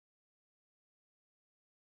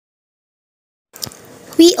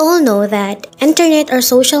We all know that internet or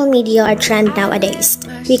social media are trend nowadays.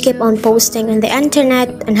 We keep on posting on the internet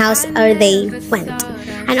and how's our day went.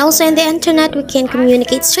 And also in the internet, we can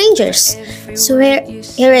communicate strangers. So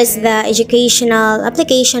here is the educational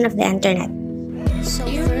application of the internet. So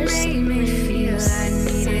first, you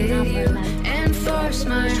sign up or like and force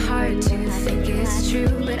my heart to think it's true,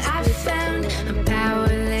 but I found I'm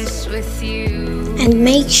powerless with you. And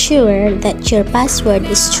make sure that your password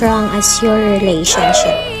is strong as your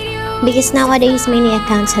relationship. Because nowadays many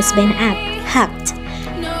accounts has been hacked.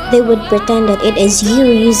 They would pretend that it is you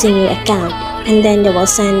using your account, and then they will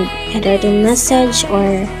send a dirty message or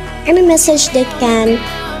any message that can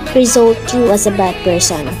result you as a bad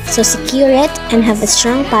person. So secure it and have a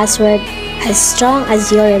strong password as strong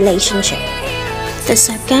as your relationship. The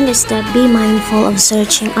second is that be mindful of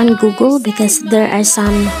searching on Google, because there are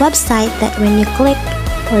some websites that when you click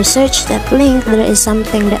or search that link, there is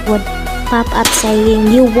something that would pop up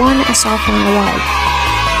saying you won a cell phone award.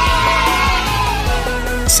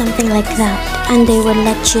 Something like that. And they would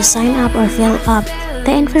let you sign up or fill up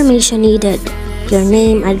the information needed, your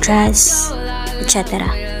name, address, etc.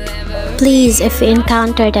 Please, if you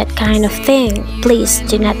encounter that kind of thing, please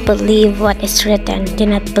do not believe what is written. Do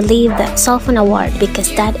not believe that cell phone award,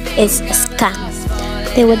 because that is a scam.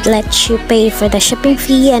 They would let you pay for the shipping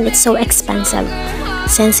fee, and it's so expensive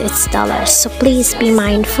since it's dollars. So please be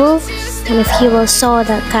mindful, and if you will saw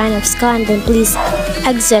that kind of scam, then please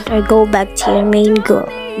exit or go back to your main goal.